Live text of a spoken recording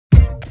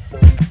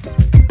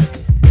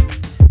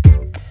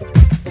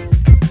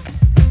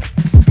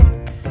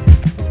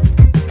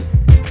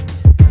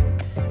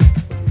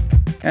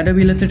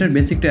Adobe Illustrator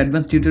basic to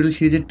advance tutorial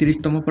সিরিজের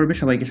 30তম পর্বে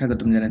সবাইকে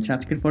স্বাগতম জানাচ্ছি।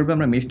 আজকের পর্বে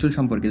আমরা মেশ টুল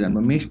সম্পর্কে জানবো।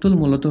 মেশ টুল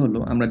মূলত হলো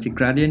আমরা যে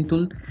গ্রেডিয়েন্ট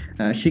টুল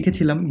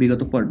শিখেছিলাম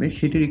বিগত পর্বে,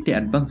 সেটির একটি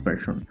অ্যাডভান্স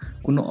ভার্সন।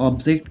 কোনো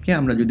অবজেক্টকে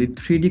আমরা যদি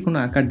 3D কোনো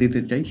আকার দিতে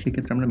চাই,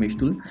 সেক্ষেত্রে আমরা মেশ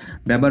টুল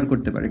ব্যবহার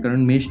করতে পারি, কারণ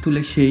মেশ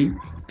টুলে সেই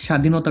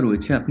স্বাধীনতা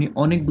রয়েছে, আপনি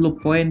অনেকগুলো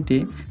পয়েন্টে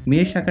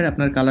মেশ আকারে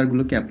আপনার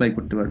কালারগুলোকে অ্যাপ্লাই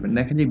করতে পারবেন।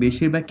 দেখা যায়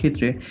বেশিরভাগ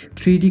ক্ষেত্রে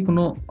 3D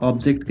কোনো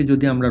অবজেক্টকে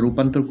যদি আমরা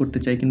রূপান্তর করতে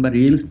চাই কিংবা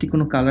রিয়েলিস্টিক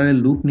কোনো কালারের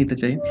লুক নিতে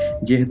চাই,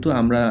 যেহেতু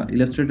আমরা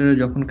ইলাস্ট্রেটরে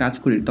যখন কাজ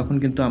করি তখন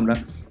কিন্তু আমরা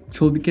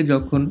ছবিকে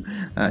যখন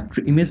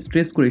ইমেজ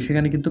ট্রেস করি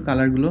সেখানে কিন্তু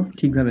কালারগুলো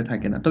ঠিকভাবে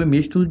থাকে না। তবে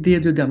মেশ টুল দিয়ে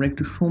যদি আমরা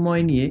একটু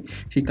সময় নিয়ে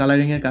সেই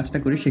কালারিংয়ের কাজটা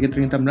করি, সেক্ষেত্রে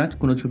কিন্তু আমরা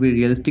কোনো ছবির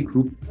রিয়েলিস্টিক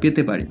রূপ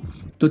পেতে পারি।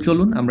 তো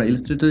চলুন আমরা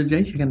ইলাস্ট্রেটরে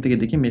যাই, সেখান থেকে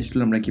দেখি মেশ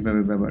টুল আমরা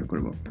কীভাবে ব্যবহার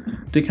করব।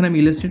 তো এখানে আমি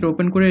ইলাস্ট্রেটর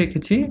ওপেন করে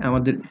রেখেছি,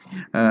 আমাদের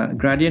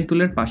গ্রেডিয়েন্ট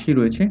টুলের পাশেই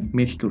রয়েছে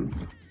মেশ টুল।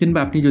 কিংবা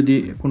আপনি যদি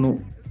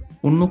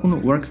অন্য কোনো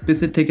ওয়ার্ক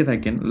স্পেসে থেকে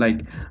থাকেন, লাইক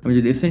আমি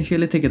যদি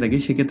এসেনশিয়ালে থেকে থাকি,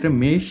 সেক্ষেত্রে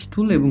মেশ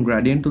টুল এবং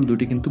গ্রেডিয়েন্ট টুল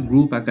দুটি কিন্তু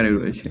গ্রুপ আকারে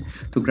রয়েছে।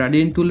 তো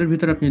গ্রেডিয়েন্ট টুলের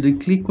ভিতরে আপনি যদি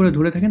ক্লিক করে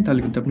ধরে থাকেন,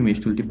 তাহলে কিন্তু আপনি মেশ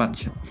টুলটি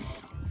পাচ্ছেন।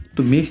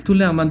 তো মেশ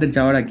টুলে আমাদের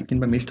যাওয়ার আগে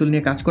কিংবা মেশ টুল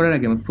নিয়ে কাজ করার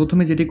আগে আমাদের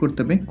প্রথমে যেটি করতে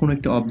হবে, কোনো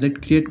একটি অবজেক্ট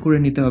ক্রিয়েট করে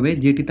নিতে হবে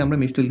যেটিতে আমরা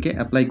মেশ টুলকে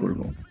অ্যাপ্লাই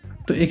করব।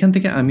 তো এখান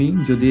থেকে আমি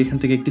যদি এখান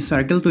থেকে একটি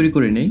সার্কেল তৈরি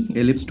করে নেই,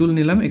 এলিপস টুল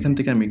নিলাম, এখান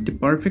থেকে আমি একটি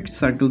পারফেক্ট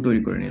সার্কেল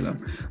তৈরি করে নিলাম।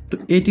 তো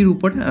এটির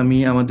উপরে আমি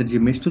আমাদের যে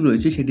মেশ টুল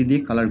রয়েছে সেটি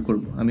দিয়ে কালার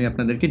করব। আমি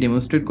আপনাদেরকে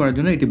ডেমনস্ট্রেট করার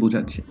জন্য এটি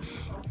বোঝাচ্ছি।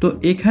 তো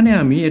এখানে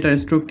আমি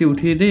এটার স্ট্রোকটি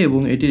উঠিয়ে দিই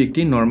এবং এটির একটি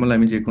নর্মাল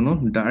আমি যে কোনো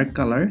ডার্ক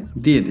কালার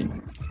দিয়ে দিই।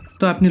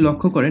 তো আপনি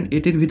লক্ষ্য করেন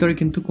এটির ভিতরে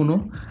কিন্তু কোনো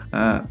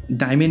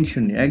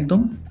ডাইমেনশন নেই, একদম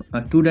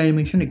 2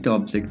 ডাইমেনশন একটি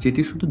অবজেক্ট,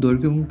 যেটি শুধু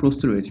দৈর্ঘ্য এবং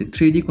প্রস্থ রয়েছে,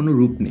 3D কোনো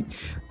রূপ নেই।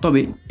 তবে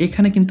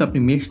এখানে কিন্তু আপনি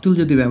মেশ টুল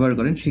যদি ব্যবহার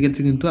করেন,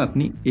 সেক্ষেত্রে কিন্তু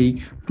আপনি এই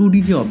 2D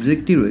যে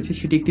অবজেক্টটি রয়েছে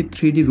সেটি একটি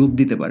 3D রূপ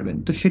দিতে পারবেন।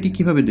 তো সেটি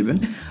কিভাবে দেবেন?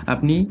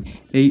 আপনি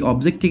এই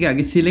অবজেক্টটিকে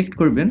আগে সিলেক্ট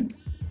করবেন,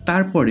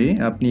 তারপরে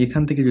আপনি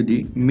এখান থেকে যদি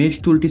মেশ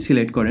টুলটি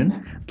সিলেক্ট করেন,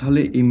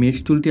 তাহলে এই মেশ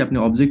টুলটি আপনি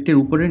অবজেক্টের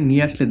উপরে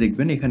নিয়ে আসলে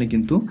দেখবেন এখানে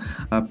কিন্তু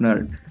আপনার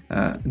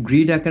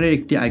গ্রিড আকারের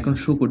একটি আইকন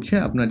শো করছে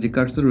আপনার যে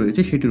কার্সর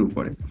রয়েছে সেটির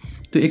উপরে।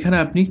 তো এখানে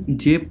আপনি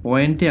যে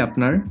পয়েন্টে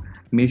আপনার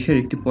মেশের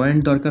একটি পয়েন্ট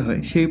দরকার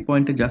হয়, সেই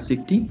পয়েন্টে জাস্ট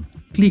একটি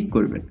ক্লিক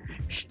করবেন।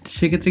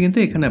 সেক্ষেত্রে কিন্তু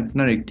এখানে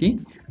আপনার একটি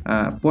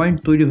পয়েন্ট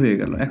তৈরি হয়ে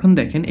গেল। এখন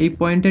দেখেন এই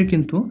পয়েন্টের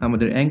কিন্তু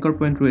আমাদের অ্যাঙ্কর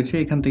পয়েন্ট রয়েছে,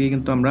 এখান থেকে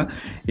কিন্তু আমরা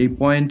এই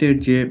পয়েন্টের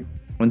যে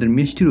আমাদের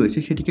মেশটি রয়েছে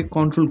সেটিকে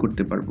কন্ট্রোল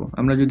করতে পারবো।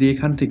 আমরা যদি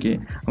এখান থেকে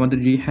আমাদের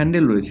যে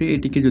হ্যান্ডেল রয়েছে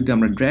এটিকে যদি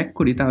আমরা ড্র্যাগ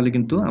করি, তাহলে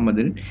কিন্তু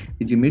আমাদের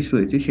এই যে মেশ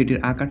রয়েছে সেটির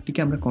আকারটিকে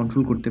আমরা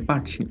কন্ট্রোল করতে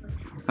পারছি।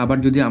 আবার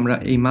যদি আমরা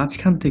এই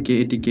মাঝখান থেকে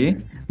এটিকে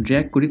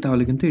ড্র্যাগ করি,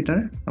 তাহলে কিন্তু এটার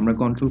আমরা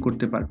কন্ট্রোল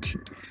করতে পারছি।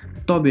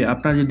 তবে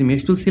আপনার যদি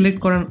মেশ টুল সিলেক্ট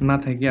করা না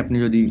থাকে, আপনি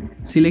যদি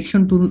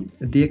সিলেকশন টুল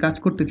দিয়ে কাজ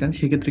করতে চান,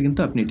 সেক্ষেত্রে কিন্তু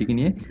আপনি এটিকে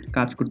নিয়ে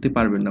কাজ করতে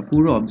পারবেন না,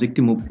 পুরো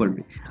অবজেক্টটি মুভ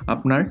করবে।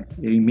 আপনার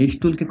এই মেশ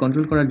টুলকে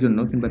কন্ট্রোল করার জন্য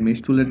কিংবা মেশ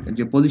টুলের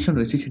যে পজিশন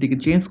রয়েছে সেটিকে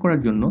চেঞ্জ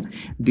করার জন্য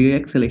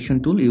ডিরেক্ট সিলেকশন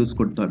টুল ইউজ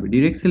করতে হবে।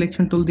 ডিরেক্ট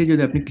সিলেকশন টুল দিয়ে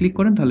যদি আপনি ক্লিক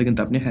করেন, তাহলে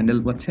কিন্তু আপনি হ্যান্ডেল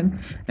পাচ্ছেন,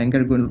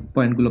 অ্যাঙ্কার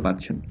পয়েন্টগুলো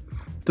পাচ্ছেন।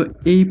 তো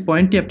এই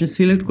পয়েন্টটি আপনি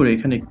সিলেক্ট করে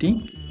এখানে একটি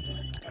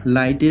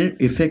লাইটের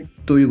এফেক্ট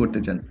তৈরি করতে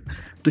চান,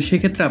 তো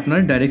সেক্ষেত্রে আপনার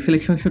ডাইরেক্ট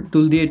সিলেকশন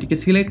টুল দিয়ে এটিকে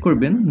সিলেক্ট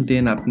করবেন,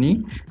 দেন আপনি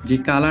যে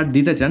কালার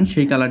দিতে চান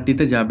সেই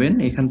কালারটিতে যাবেন।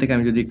 এখান থেকে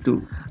আমি যদি একটু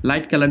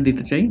লাইট কালার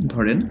দিতে চাই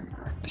ধরেন,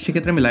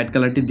 সেক্ষেত্রে আমি লাইট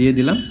কালারটি দিয়ে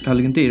দিলাম, তাহলে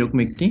কিন্তু এরকম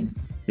একটি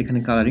এখানে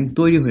কালারিং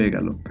তৈরি হয়ে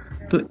গেল।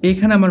 তো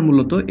এখানে আমার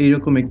মূলত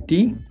এইরকম একটি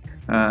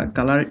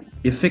কালার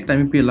এফেক্ট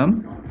আমি পেলাম,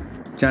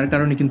 যার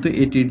কারণে কিন্তু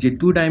এটির যে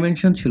 2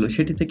 ডাইমেনশন ছিল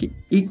সেটি থেকে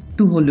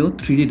একটু হলেও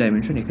 3D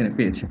ডাইমেনশন এখানে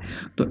পেয়েছে।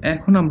 তো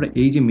এখন আমরা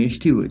এই যে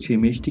মেশটি রয়েছে, এই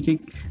মেশটিকে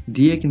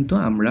দিয়ে কিন্তু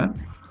আমরা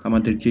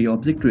আমাদের যে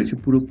অবজেক্ট রয়েছে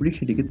পুরোপুরি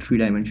সেটিকে 3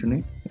 ডাইমেনশনে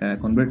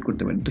কনভার্ট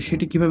করতে পারি। তো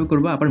সেটি কিভাবে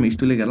করব? আবার মেশ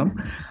টুলে গেলাম,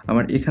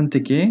 আমার এখান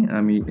থেকে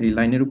আমি এই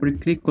লাইনের উপরে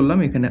ক্লিক করলাম,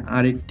 এখানে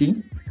আরেকটি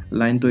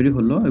লাইন তৈরি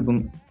হলো এবং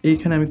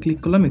এইখানে আমি ক্লিক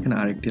করলাম, এখানে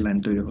আরেকটি লাইন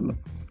তৈরি হলো।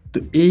 তো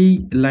এই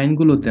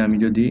লাইনগুলোতে আমি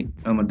যদি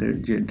আমাদের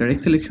যে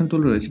ডাইরেক্ট সিলেকশন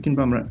টুল রয়েছে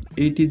কিংবা আমরা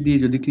এইটি দিয়ে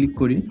যদি ক্লিক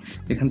করি,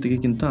 এখান থেকে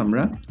কিন্তু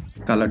আমরা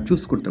কালার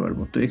চুজ করতে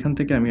পারবো। তো এখান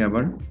থেকে আমি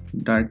আবার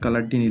ডার্ক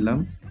কালারটি নিলাম,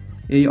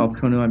 এই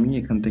অপশনেও আমি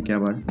এখান থেকে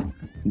আবার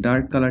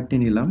ডার্ক কালারটি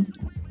নিলাম।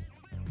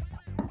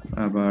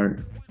 আবার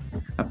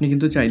আপনি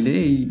কিন্তু চাইলে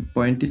এই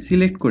পয়েন্টটি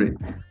সিলেক্ট করে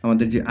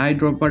আমাদের যে আই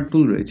ড্রপার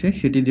টুল রয়েছে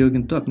সেটি দিয়েও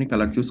কিন্তু আপনি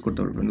কালার চুজ করতে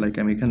পারবেন। লাইক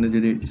আমি এখানে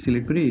যদি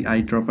সিলেক্ট করি, এই আই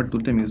ড্রপার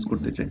টুলটা আমি ইউজ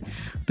করতে চাই,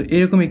 তো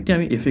এরকম একটি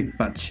আমি এফেক্ট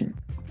পাচ্ছি।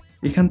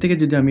 এখান থেকে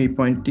যদি আমি এই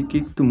পয়েন্টটিকে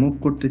একটু মুভ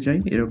করতে চাই,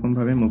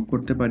 এরকমভাবে মুভ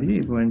করতে পারি।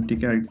 এই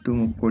পয়েন্টটিকে আর একটু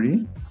মুভ করি,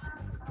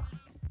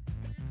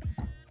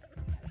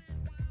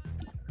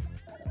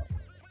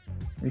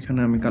 এখানে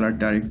আমি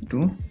কালারটা আর একটু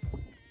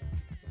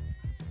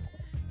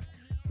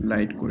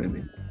লাইট করে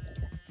দিই।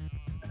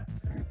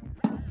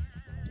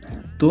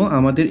 তো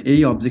আমাদের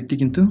এই অবজেক্টটি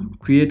কিন্তু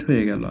ক্রিয়েট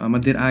হয়ে গেল।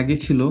 আমাদের আগে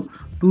ছিল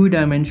 2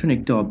 ডাইমেনশন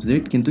একটি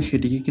অবজেক্ট, কিন্তু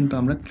সেটিকে কিন্তু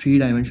আমরা 3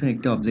 ডাইমেনশন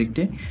একটি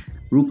অবজেক্টে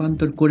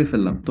রূপান্তর করে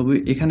ফেললাম। তবে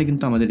এখানে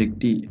কিন্তু আমাদের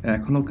একটি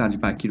এখনও কাজ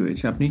বাকি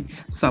রয়েছে। আপনি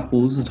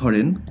সাপোজ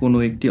ধরেন কোনো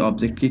একটি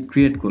অবজেক্টকে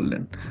ক্রিয়েট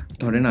করলেন,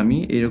 ধরেন আমি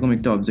এরকম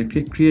একটি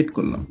অবজেক্টকে ক্রিয়েট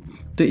করলাম।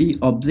 তো এই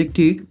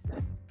অবজেক্টটির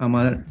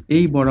আমার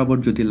এই বরাবর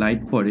যদি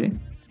লাইট পড়ে,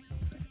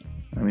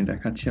 আমি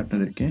দেখাচ্ছি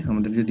আপনাদেরকে,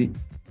 আমাদের যদি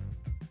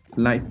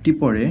লাইটটি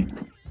পড়ে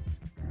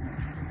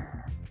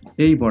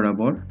এই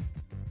বরাবর,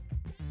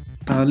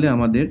 তাহলে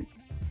আমাদের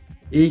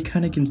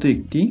এইখানে কিন্তু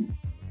একটি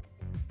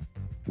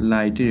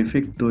লাইটের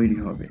এফেক্ট তৈরি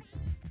হবে।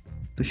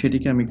 তো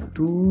সেটিকে আমি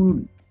একটু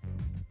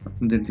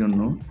আপনাদের জন্য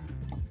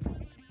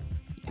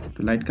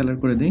লাইট কালার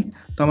করে দিই।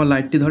 তো আমার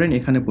লাইটটি ধরেন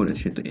এখানে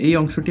পড়েছে, তো এই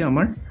অংশটি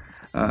আমার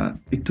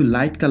একটু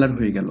লাইট কালার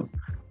হয়ে গেল।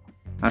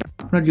 আর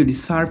আপনার যদি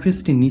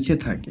সারফেসটি নিচে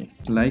থাকে,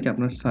 লাইক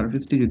আপনার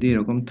সারফেসটি যদি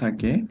এরকম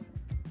থাকে,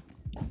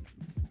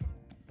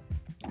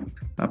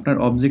 আপনার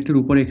অবজেক্টের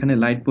উপরে এখানে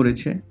লাইট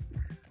পড়েছে,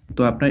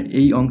 তো আপনার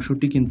এই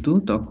অংশটি কিন্তু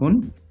তখন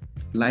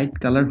লাইট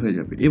কালার হয়ে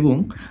যাবে এবং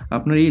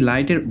আপনার এই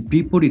লাইটের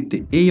বিপরীতে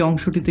এই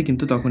অংশটিতে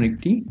কিন্তু তখন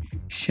একটি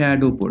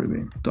শ্যাডো পড়বে।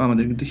 তো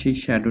আমাদের কিন্তু সেই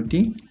শ্যাডোটি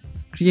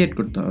ক্রিয়েট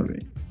করতে হবে।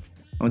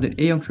 আমাদের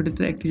এই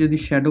অংশটিতে একটি যদি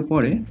শ্যাডো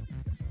পড়ে,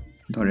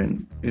 ধরেন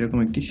এরকম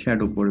একটি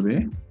শ্যাডো পড়বে,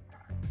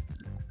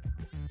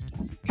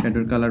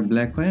 শ্যাডোর কালার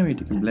ব্ল্যাক হয়, আমি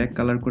এটিকে ব্ল্যাক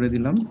কালার করে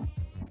দিলাম।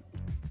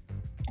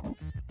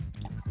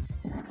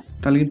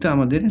 তাহলে কিন্তু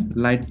আমাদের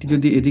লাইটটি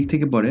যদি এদিক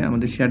থেকে পড়ে,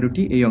 আমাদের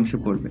শ্যাডোটি এই অংশে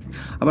পড়বে।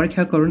 আবার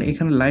খেয়াল করুন,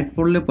 এখানে লাইট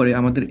পড়লে পরে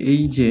আমাদের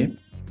এই যে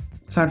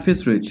সারফেস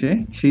রয়েছে,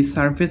 সেই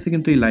সারফেসে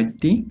কিন্তু এই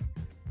লাইটটি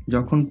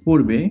যখন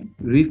পড়বে,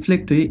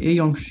 রিফ্লেক্ট হয়ে এই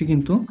অংশটি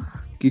কিন্তু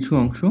কিছু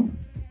অংশ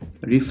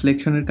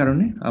রিফ্লেকশনের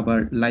কারণে আবার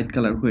লাইট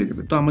কালার হয়ে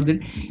যাবে। তো আমাদের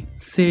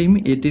সেম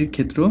এটির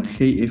ক্ষেত্রেও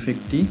সেই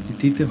এফেক্টটি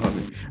দিতে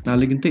হবে,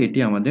 নাহলে কিন্তু এটি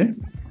আমাদের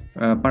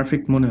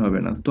পারফেক্ট মনে হবে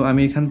না। তো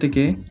আমি এখান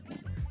থেকে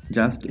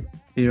জাস্ট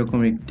এরকম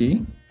একটি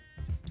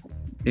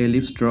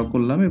এলিপস ড্র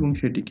করলাম এবং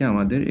সেটিকে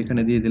আমাদের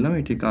এখানে দিয়ে দিলাম।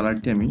 এটির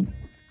কালারটি আমি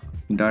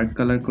ডার্ক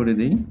কালার করে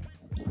দিই।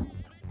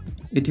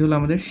 এটি হলো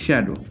আমাদের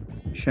শ্যাডো,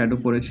 শ্যাডো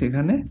পড়েছে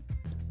এখানে।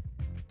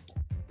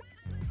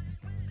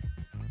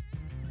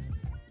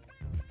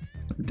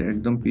 এটা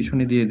একদম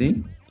পিছনে দিয়ে দিই।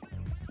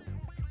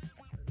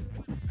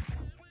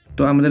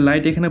 তো আমাদের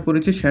লাইট এখানে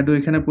পড়েছে, শ্যাডো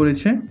এখানে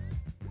পড়েছে।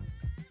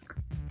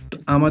 তো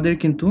আমাদের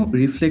কিন্তু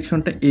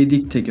রিফ্লেকশনটা এই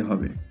দিক থেকে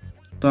হবে।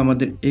 তো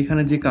আমাদের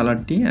এখানে যে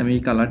কালারটি, আমি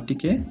এই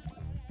কালারটিকে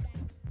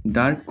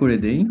ডার্ক করে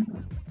দেই,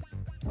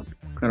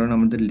 কারণ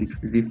আমাদের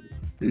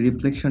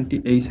রিফ্লেকশনটি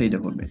এই সাইডে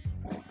হবে।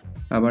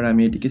 আবার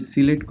আমি এটিকে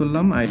সিলেক্ট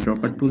করলাম, আই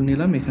ড্রপার টুল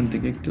নিলাম, এখান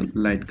থেকে একটু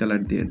লাইট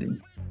কালার দিয়ে দিই।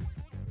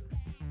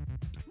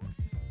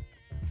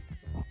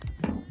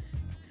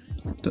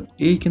 তো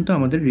এই কিন্তু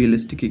আমাদের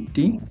রিয়েলিস্টিক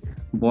একটি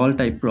বল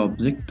টাইপের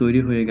অবজেক্ট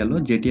তৈরি হয়ে গেল,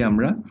 যেটি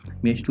আমরা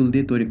মেশ টুল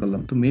দিয়ে তৈরি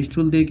করলাম। তো মেশ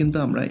টুল দিয়ে কিন্তু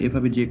আমরা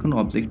এভাবে যে কোনো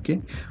অবজেক্টকে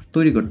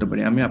তৈরি করতে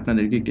পারি। আমি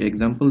আপনাদেরকে একটি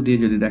এক্সাম্পল দিয়ে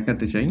যদি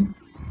দেখাতে চাই,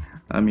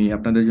 আমি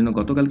আপনাদের জন্য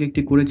গতকালকে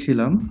একটি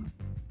করেছিলাম।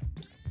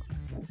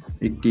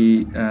 একটি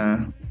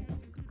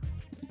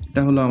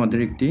এটা হলো আমাদের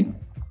একটি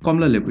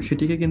কমলা লেবু,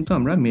 সেটিকে কিন্তু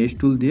আমরা মেশ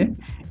টুল দিয়ে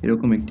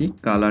এরকম একটি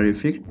কালার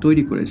এফেক্ট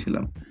তৈরি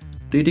করেছিলাম।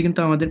 তো এটি কিন্তু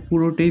আমাদের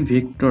পুরোটাই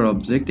ভেক্টর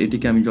অবজেক্ট।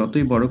 এটিকে আমি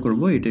যতই বড়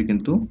করব, এটির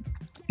কিন্তু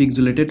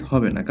পিক্সেলেটেড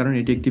হবে না, কারণ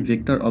এটি একটি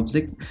vector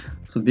object.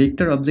 So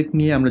vector object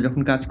নিয়ে আমরা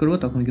যখন কাজ করব,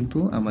 তখন কিন্তু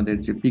আমাদের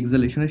যে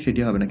পিক্সেলেশন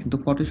সেটি হবে না। কিন্তু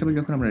ফটোশপে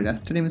যখন আমরা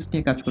রাস্টার ইমেজ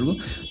নিয়ে কাজ করব,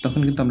 তখন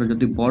কিন্তু আমরা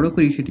যদি বড়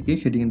করি সেটিকে,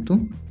 সেটি কিন্তু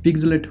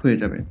পিক্সেলেট হয়ে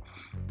যাবে।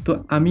 তো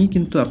আমি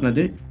কিন্তু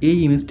আপনাদের এই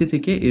ইমেজটি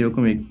থেকে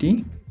এরকম একটি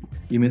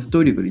ইমেজ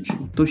তৈরি করেছি।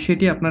 তো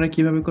সেটি আপনারা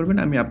কিভাবে করবেন,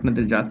 আমি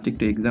আপনাদের জাস্ট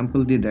একটু এক্সাম্পল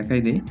দিয়ে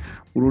দেখাই দিই।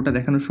 পুরোটা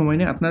দেখানোর সময়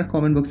নেই, আপনারা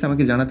কমেন্ট বক্সে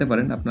আমাকে জানাতে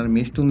পারেন আপনার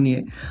মেশ টুল নিয়ে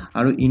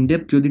আরও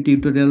ইনডেপথ যদি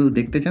টিউটোরিয়াল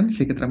দেখতে চান,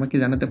 সেক্ষেত্রে আমাকে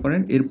জানাতে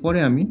পারেন। এরপরে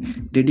আমি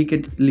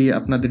ডেডিকেটলি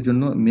আপনাদের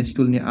জন্য মেশ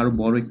টুল নিয়ে আরও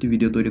বড় একটি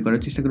ভিডিও তৈরি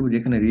করার চেষ্টা করব,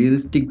 যেখানে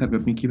রিয়েলিস্টিকভাবে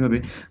আপনি কীভাবে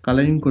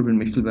কালারিং করবেন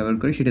মেশ টুল ব্যবহার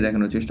করে, সেটি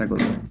দেখানোর চেষ্টা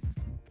করব।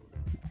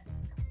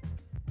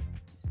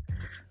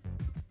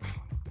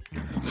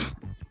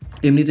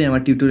 এমনিতেই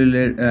আমার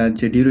টিউটোরিয়ালের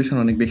যে ডিউরেশন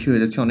অনেক বেশি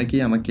হয়ে যাচ্ছে।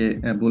 অনেকেই আমাকে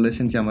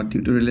বলেছেন যে আমার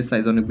টিউটোরিয়ালের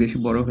সাইজ অনেক বেশি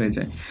বড় হয়ে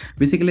যায়।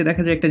 বেসিক্যালি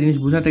দেখা যায় একটা জিনিস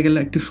বোঝাতে গেলে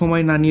একটু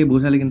সময় না নিয়ে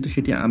বোঝালে কিন্তু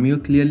সেটি আমিও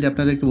ক্লিয়ারলি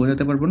আপনাদেরকে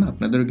বোঝাতে পারবো না,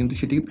 আপনাদেরও কিন্তু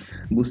সেটি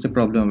বুঝতে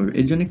প্রবলেম হবে।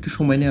 এর জন্য একটু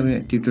সময় নিয়ে আমি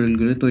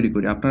টিউটোরিয়ালগুলো তৈরি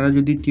করি। আপনারা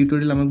যদি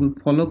টিউটোরিয়াল আমাকে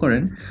ফলো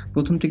করেন,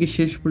 প্রথম থেকে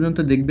শেষ পর্যন্ত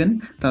দেখবেন,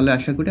 তাহলে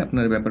আশা করি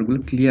আপনার ব্যাপারগুলো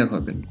ক্লিয়ার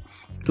হবেন।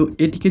 তো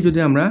এটিকে যদি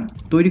আমরা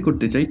তৈরি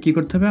করতে চাই, কী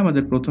করতে হবে,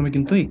 আমাদের প্রথমে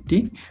কিন্তু একটি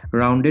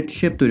রাউন্ডেড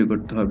শেপ তৈরি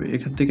করতে হবে।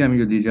 এখান থেকে আমি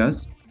যদি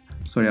জাস্ট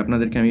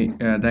আপনাদেরকে আমি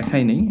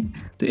দেখাই নেই।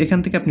 তো এখান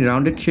থেকে আপনি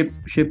রাউন্ডেড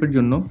শেপের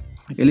জন্য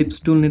এলিপস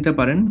টুল নিতে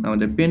পারেন।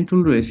 আমাদের পেন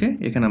টুল রয়েছে,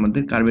 এখানে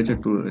আমাদের কার্ভেচার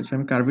টুল রয়েছে।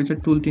 আমি কার্ভেচার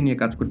টুলটি নিয়ে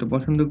কাজ করতে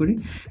পছন্দ করি,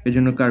 এর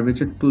জন্য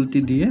কার্ভেচার টুলটি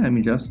দিয়ে আমি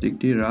জাস্ট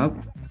একটি রাফ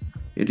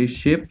এটির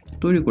শেপ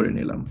তৈরি করে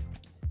নিলাম।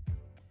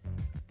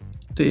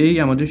 তো এই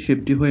আমাদের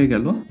শেপটি হয়ে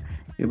গেল।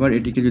 এবার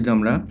এটিকে যদি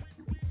আমরা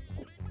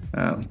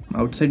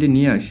আউটসাইডে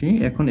নিয়ে আসি,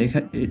 এখন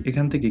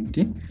এখান থেকে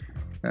একটি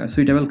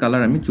সুইটেবল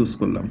কালার আমি চুজ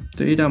করলাম।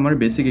 তো এটা আমার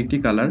বেসিক একটি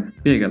কালার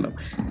পেয়ে গেলাম।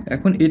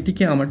 এখন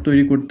এটিকে আমার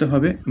তৈরি করতে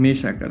হবে মেশ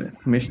আকারে।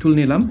 মেশ টুল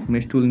নিলাম,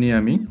 মেশ টুল নিয়ে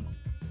আমি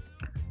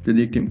যদি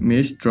একটি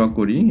মেশ ড্র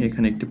করি,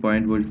 এখানে একটি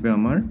পয়েন্ট বসবে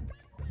আমার,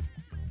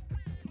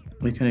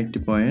 এখানে একটি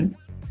পয়েন্ট,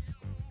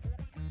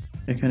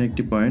 এখানে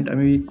একটি পয়েন্ট।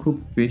 আমি খুব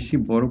বেশি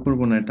বড়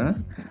করব না, এটা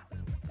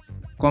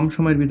কম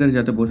সময়ের ভিতরে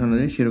যাতে বোঝানো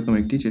যায় সেরকম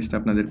একটি চেষ্টা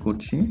আপনাদের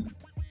করছি।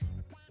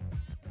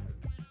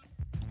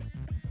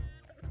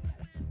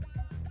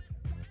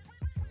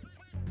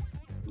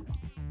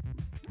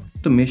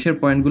 তো মেশের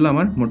পয়েন্টগুলো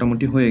আমার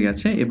মোটামুটি হয়ে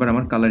গেছে। এবার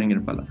আমার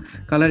কালারিংয়ের পালা।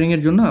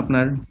 কালারিংয়ের জন্য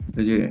আপনার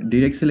ওই যে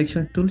ডিরেক্ট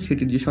সিলেকশন টুল,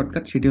 সেটির যে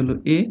শর্টকাট সেটি হলো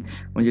A।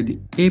 আমি যদি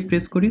A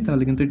প্রেস করি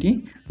তাহলে কিন্তু এটি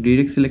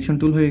ডিরেক্ট সিলেকশন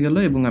টুল হয়ে গেল,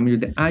 এবং আমি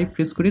যদি I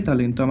প্রেস করি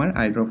তাহলে কিন্তু আমার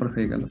আই ড্রপার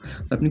হয়ে গেল।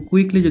 তো আপনি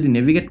কুইকলি যদি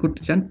নেভিগেট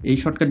করতে চান এই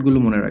শর্টকাটগুলো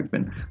মনে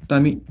রাখবেন। তো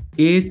আমি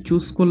A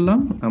চুজ করলাম,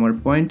 আমার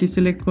পয়েন্টটি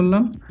সিলেক্ট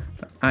করলাম,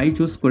 I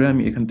চুজ করে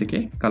আমি এখান থেকে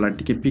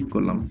কালারটিকে পিক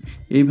করলাম।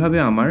 এইভাবে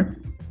আমার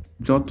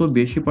যত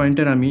বেশি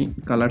পয়েন্টের আমি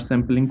কালার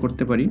স্যাম্পলিং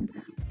করতে পারি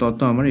তত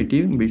আমার এটি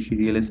বেশি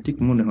রিয়েলিস্টিক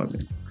মনে হবে।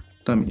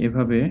 তো আমি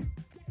এভাবে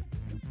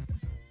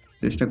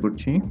চেষ্টা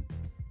করছি।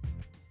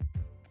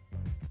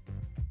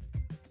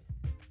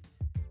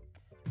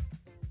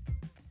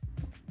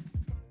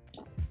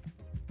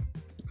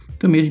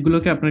 তো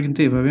মেশগুলোকে আপনার কিন্তু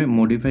এভাবে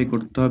মডিফাই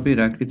করতে হবে এর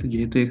আকৃতি,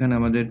 যেহেতু এখানে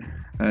আমাদের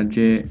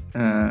যে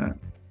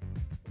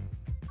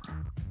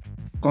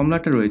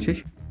কমলাটা রয়েছে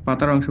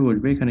পাতার অংশ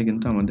বসবে, এখানে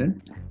কিন্তু আমাদের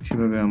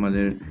সেভাবে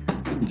আমাদের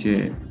যে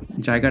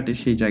জায়গাটি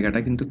সেই জায়গাটা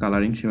কিন্তু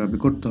কালারিং সেভাবে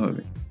করতে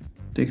হবে।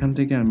 তো এখান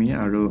থেকে আমি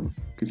আরো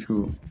কিছু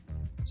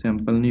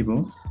স্যাম্পল নিব।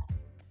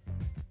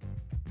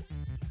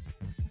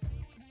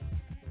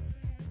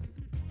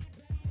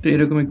 তো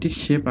এরকম একটি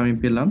শেপ আমি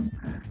পেলাম।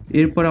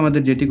 এরপর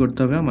আমাদের যেটি করতে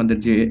হবে, আমাদের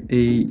যে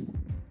এই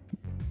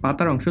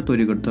পাতার অংশ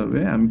তৈরি করতে হবে।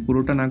 আমি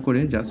পুরোটা না করে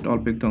জাস্ট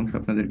অল্প একটু অংশ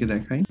আপনাদেরকে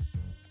দেখাই।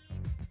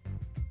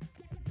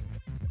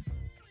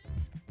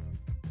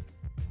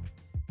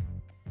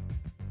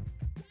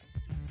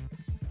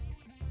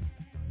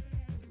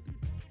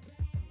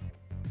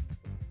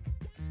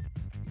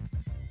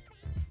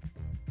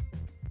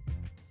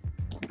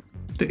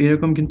 তো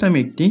এরকম কিন্তু আমি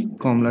একটি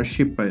কমলার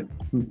শেপ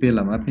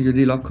পেলাম। আপনি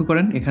যদি লক্ষ্য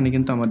করেন এখানে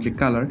কিন্তু আমার যে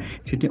কালার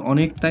সেটি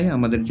অনেকটাই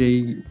আমাদের যেই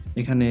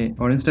এখানে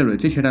অরেঞ্জটা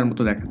রয়েছে সেটার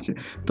মতো দেখাচ্ছে।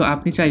 তো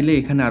আপনি চাইলে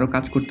এখানে আরো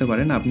কাজ করতে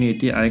পারেন। আপনি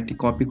এটি আরেকটি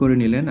কপি করে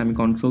নিলেন। আমি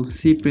কন্ট্রোল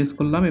সি প্রেস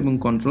করলাম এবং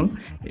কন্ট্রোল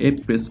এফ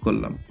প্রেস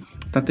করলাম।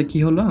 তাতে কি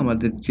হলো,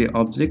 আমাদের যে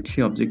অবজেক্ট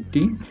সেই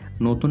অবজেক্টটি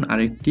নতুন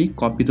আরেকটি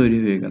কপি তৈরি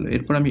হয়ে গেল।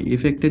 এরপর আমি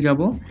ইফেক্টে যাব।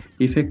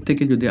 ইফেক্ট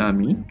থেকে যদি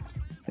আমি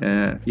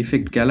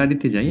ইফেক্ট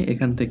গ্যালারিতে যাই,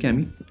 এখান থেকে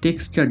আমি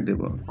টেক্সচার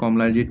দেব।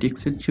 কমলার যে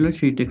টেক্সচার ছিল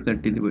সেই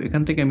টেক্সচারটি দেব।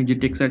 এখান থেকে আমি যে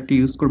টেক্সচারটি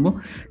ইউজ করব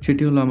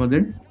সেটি হলো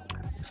আমাদের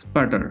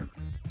স্পাটার।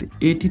 তো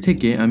এটি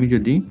থেকে আমি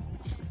যদি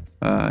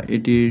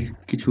এটির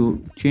কিছু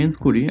চেঞ্জ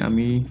করি,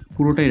 আমি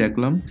পুরোটাই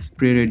রাখলাম।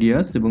 স্প্রে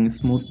রেডিয়াস এবং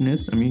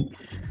স্মুথনেস আমি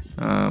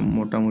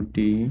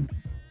মোটামুটি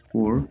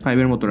 4-5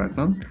 এর মতো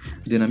রাখলাম।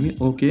 দেন আমি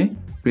ওকে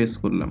প্রেস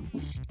করলাম।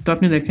 তো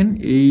আপনি দেখেন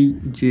এই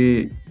যে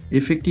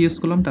এফেক্ট ইউজ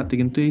করলাম তাতে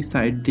কিন্তু এই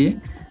সাইড দিয়ে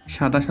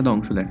সাদা সাদা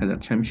অংশ দেখা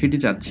যাচ্ছে। আমি সেটি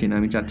চাচ্ছি না,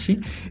 আমি চাচ্ছি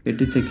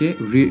এটি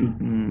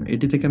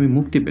থেকে আমি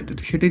মুক্তি পেতে।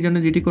 তো সেটির জন্য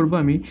যেটি করব,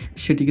 আমি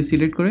সেটিকে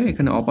সিলেক্ট করে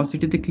এখানে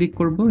অপাসিটিতে ক্লিক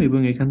করব এবং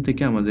এখান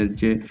থেকে আমাদের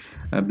যে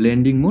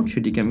ব্লেন্ডিং মোড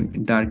সেটিকে আমি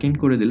ডার্কেন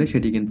করে দিলে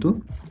সেটি কিন্তু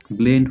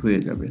ব্লেন্ড হয়ে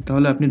যাবে।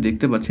 তাহলে আপনি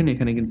দেখতে পাচ্ছেন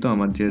এখানে কিন্তু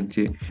আমাদের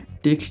যে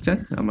টেক্সচার,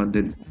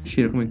 আমাদের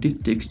সেরকম একটি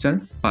টেক্সচার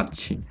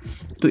পাচ্ছি।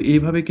 তো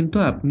এইভাবে কিন্তু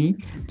আপনি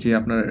যে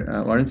আপনার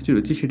অরেঞ্জটি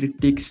রয়েছে সেটির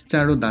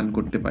টেক্সচারও দান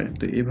করতে পারেন।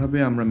 তো এভাবে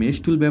আমরা মেশ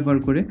টুল ব্যবহার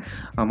করে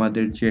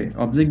আমাদের যে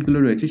অবজেক্টগুলো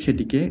রয়েছে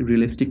সেটিকে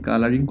রিয়েলিস্টিক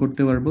কালারিং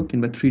করতে পারবো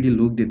কিংবা 3D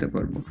লুক দিতে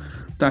পারবো।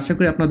 তো আশা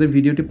করি আপনাদের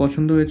ভিডিওটি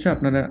পছন্দ হয়েছে।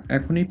 আপনারা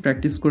এখনই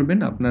প্র্যাকটিস করবেন।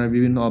 আপনারা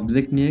বিভিন্ন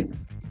অবজেক্ট নিয়ে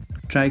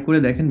ট্রাই করে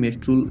দেখেন মেশ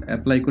টুল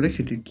অ্যাপ্লাই করে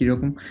সেটির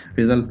কীরকম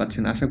রেজাল্ট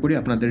পাচ্ছেন। আশা করি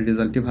আপনাদের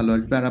রেজাল্টটি ভালো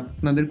আসবে। আর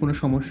আপনাদের কোনো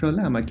সমস্যা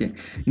হলে আমাকে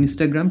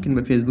ইনস্টাগ্রাম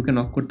কিংবা ফেসবুকে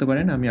নক করতে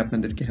পারেন, আমি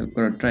আপনাদেরকে হেল্প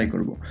করার ট্রাই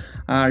করব।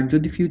 আর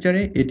যদি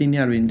ফিউচারে এটি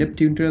নিয়ে আরও ইনডেপথ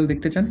টিউটোরিয়াল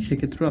দেখতে চান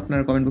সেক্ষেত্রেও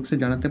আপনারা কমেন্ট বক্সে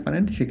জানাতে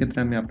পারেন। সেক্ষেত্রে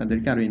আমি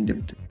আপনাদেরকে আরও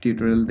ইনডেপথ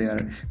টিউটোরিয়াল দেওয়ার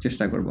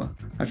চেষ্টা করব।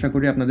 আশা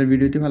করি আপনাদের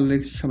ভিডিওটি ভালো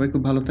লেগেছে। সবাই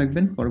খুব ভালো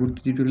থাকবেন। পরবর্তী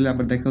টিউটোরিয়ালে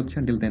আবার দেখা হচ্ছে।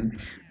 আনটিল দেন,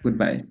 গুড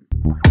বাই।